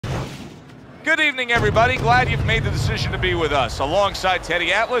Good evening, everybody. Glad you've made the decision to be with us. Alongside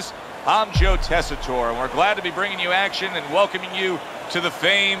Teddy Atlas, I'm Joe Tessitore, and we're glad to be bringing you action and welcoming you to the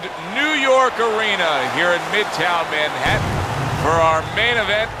famed New York Arena here in Midtown Manhattan for our main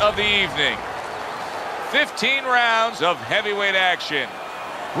event of the evening. 15 rounds of heavyweight action.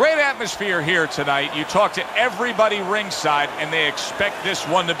 Great atmosphere here tonight. You talk to everybody ringside, and they expect this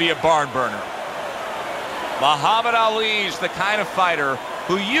one to be a barn burner. Muhammad Ali's the kind of fighter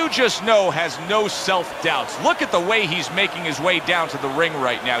who you just know has no self-doubts. Look at the way he's making his way down to the ring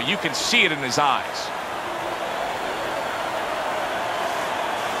right now. You can see it in his eyes.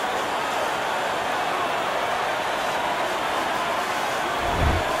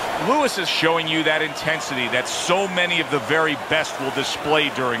 Lewis is showing you that intensity that so many of the very best will display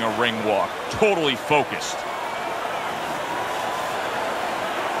during a ring walk. Totally focused.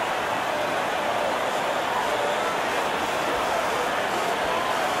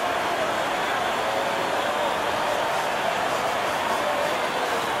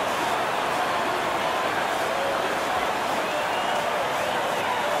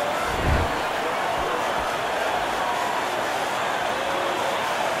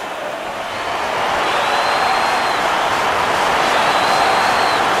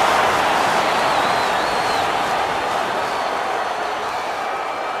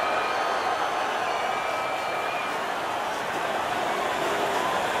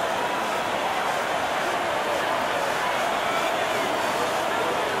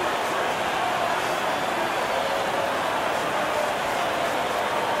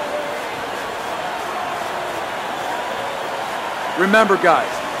 Remember, guys,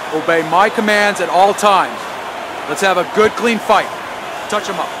 obey my commands at all times. Let's have a good, clean fight. Touch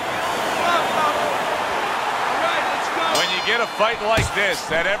them up. When you get a fight like this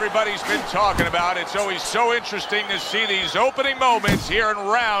that everybody's been talking about, it's always so interesting to see these opening moments here in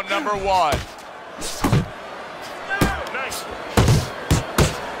round number one.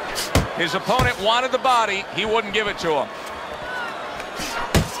 His opponent wanted the body. He wouldn't give it to him.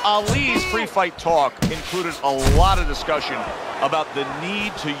 Ali's pre-fight talk included a lot of discussion about the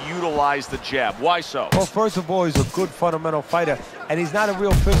need to utilize the jab. Why so? Well, first of all, he's a good fundamental fighter, and he's not a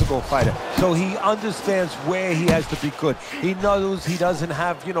real physical fighter. So he understands where he has to be good. He knows he doesn't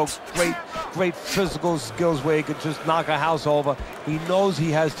have, great physical skills where he could just knock a house over. He knows he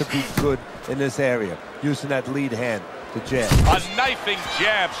has to be good in this area, using that lead hand, the jab. A knifing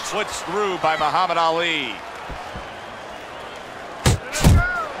jab slits through by Muhammad Ali.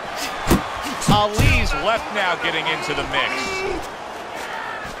 Ali's left now getting into the mix.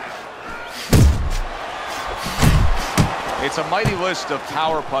 It's a mighty list of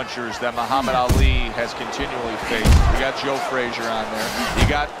power punchers that Muhammad Ali has continually faced. You got Joe Frazier on there. You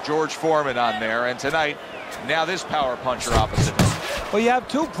got George Foreman on there. And tonight, now this power puncher opposite him. Well, you have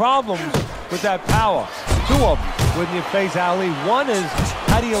two problems with that power. Two of them when you face Ali. One is,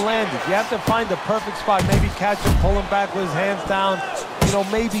 how do you land it? You have to find the perfect spot. Maybe catch him, pull him back with his hands down.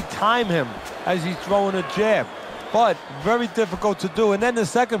 Maybe time him as he's throwing a jab. But very difficult to do. And then the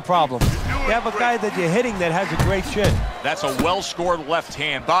second problem, you have a guy that you're hitting that has a great chin. That's a well-scored left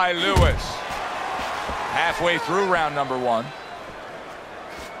hand by Lewis. Halfway through round number one.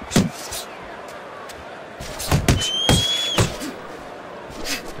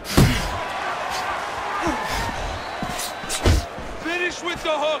 Finish with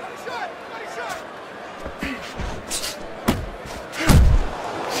the hook.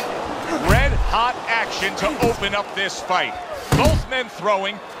 Hot action to open up this fight. Both men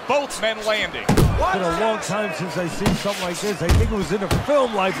throwing, both men landing. It's been a long time since I've seen something like this. I think it was in a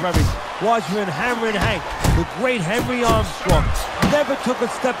film library, watching Hammer and Hank. The great Henry Armstrong never took a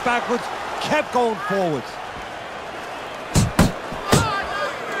step backwards, kept going forwards.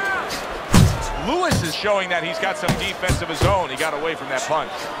 Lewis is showing that he's got some defense of his own. He got away from that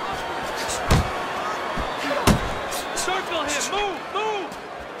punch. Circle him, move.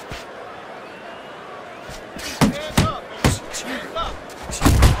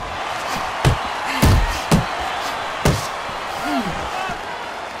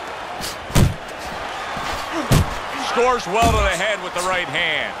 Scores well to the head with the right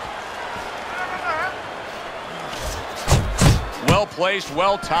hand. Well-placed,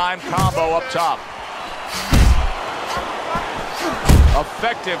 well-timed combo up top.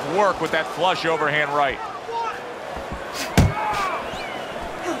 Effective work with that flush overhand right.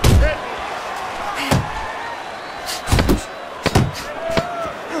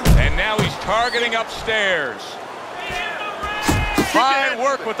 And now he's targeting upstairs. Fine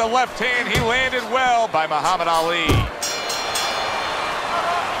work with the left hand. He landed well by Muhammad Ali.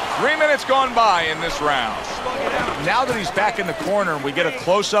 3 minutes gone by in this round. Now that he's back in the corner and we get a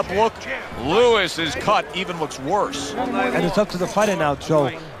close-up look, Lewis's cut even looks worse. And it's up to the fighter now, Joe,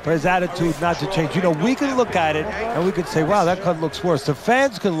 for his attitude not to change. You know, we can look at it and we can say, wow, that cut looks worse. The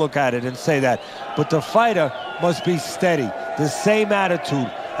fans can look at it and say that. But the fighter must be steady, the same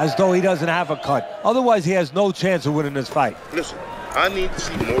attitude, as though he doesn't have a cut. Otherwise, he has no chance of winning this fight. Listen, I need to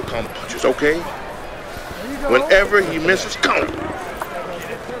see more counter punches, okay? Whenever he misses, count.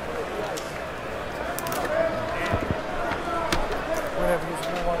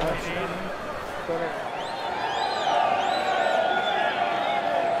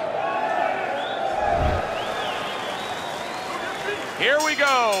 Here we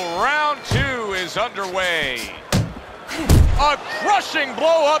go. Round 2 is underway. A crushing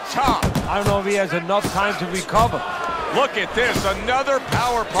blow up top. I don't know if he has enough time to recover. Look at this. Another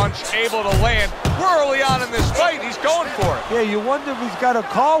power punch able to land. We're early on in this fight. He's going for it. Yeah, you wonder if he's got a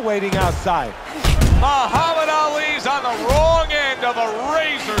car waiting outside. Muhammad Ali's on the wrong end of a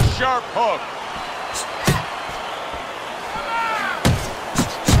razor-sharp hook.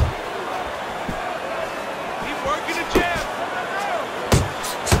 Keep working the jab.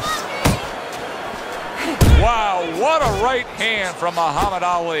 Wow, what a right hand from Muhammad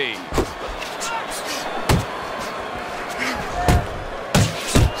Ali.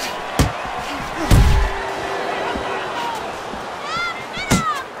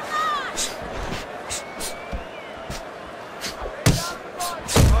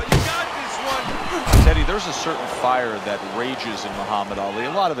 There's a certain fire that rages in Muhammad Ali.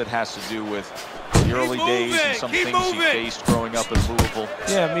 A lot of it has to do with the early days and some things he faced growing up in Louisville.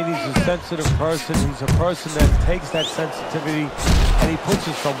 Yeah, I mean, he's a sensitive person. He's a person that takes that sensitivity and he puts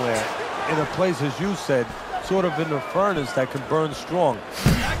it somewhere in a place, as you said, sort of in a furnace that can burn strong.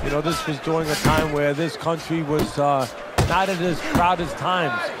 You know, this was during a time where this country was not at its proudest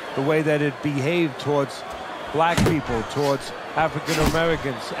times, the way that it behaved towards black people, towards African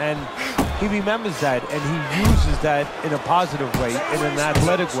Americans, and he remembers that, and he uses that in a positive way, in an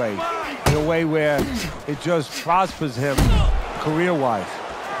athletic way, in a way where it just prospers him career-wise.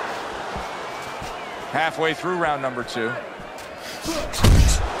 Halfway through round number 2.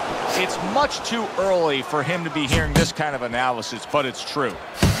 It's much too early for him to be hearing this kind of analysis, but it's true.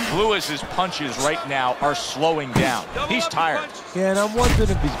 Lewis's punches right now are slowing down. He's tired. Yeah, and I'm wondering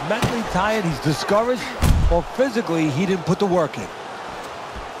if he's mentally tired, he's discouraged, or physically he didn't put the work in.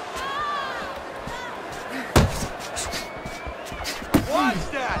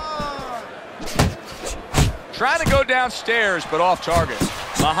 Watch that. Trying to go downstairs, but off target.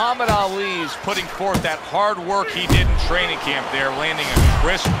 Muhammad Ali's putting forth that hard work he did in training camp there, landing a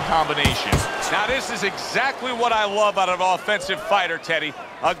crisp combination. Now, this is exactly what I love out of an offensive fighter, Teddy.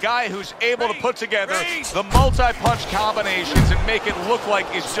 A guy who's able to put together the multi-punch combinations and make it look like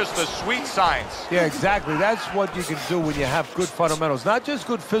it's just a sweet science. Yeah, exactly. That's what you can do when you have good fundamentals. Not just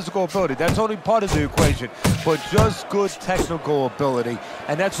good physical ability. That's only part of the equation. But just good technical ability.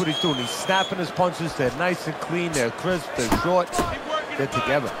 And that's what he's doing. He's snapping his punches. They're nice and clean. They're crisp. They're short. They're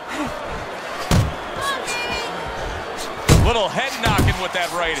together. Little head knocking with that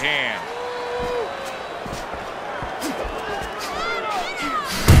right hand.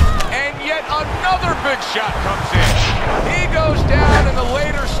 And yet another big shot comes in. He goes down in the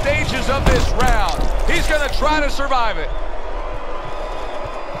later stages of this round. He's going to try to survive it.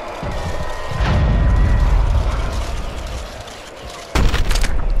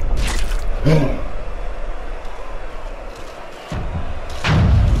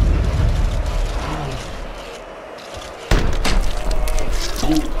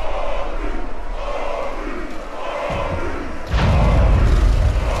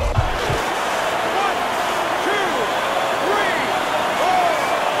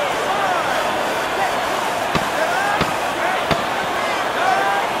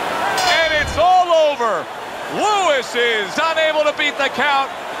 Lewis is unable to beat the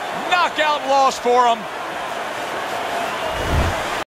count. Knockout loss for him.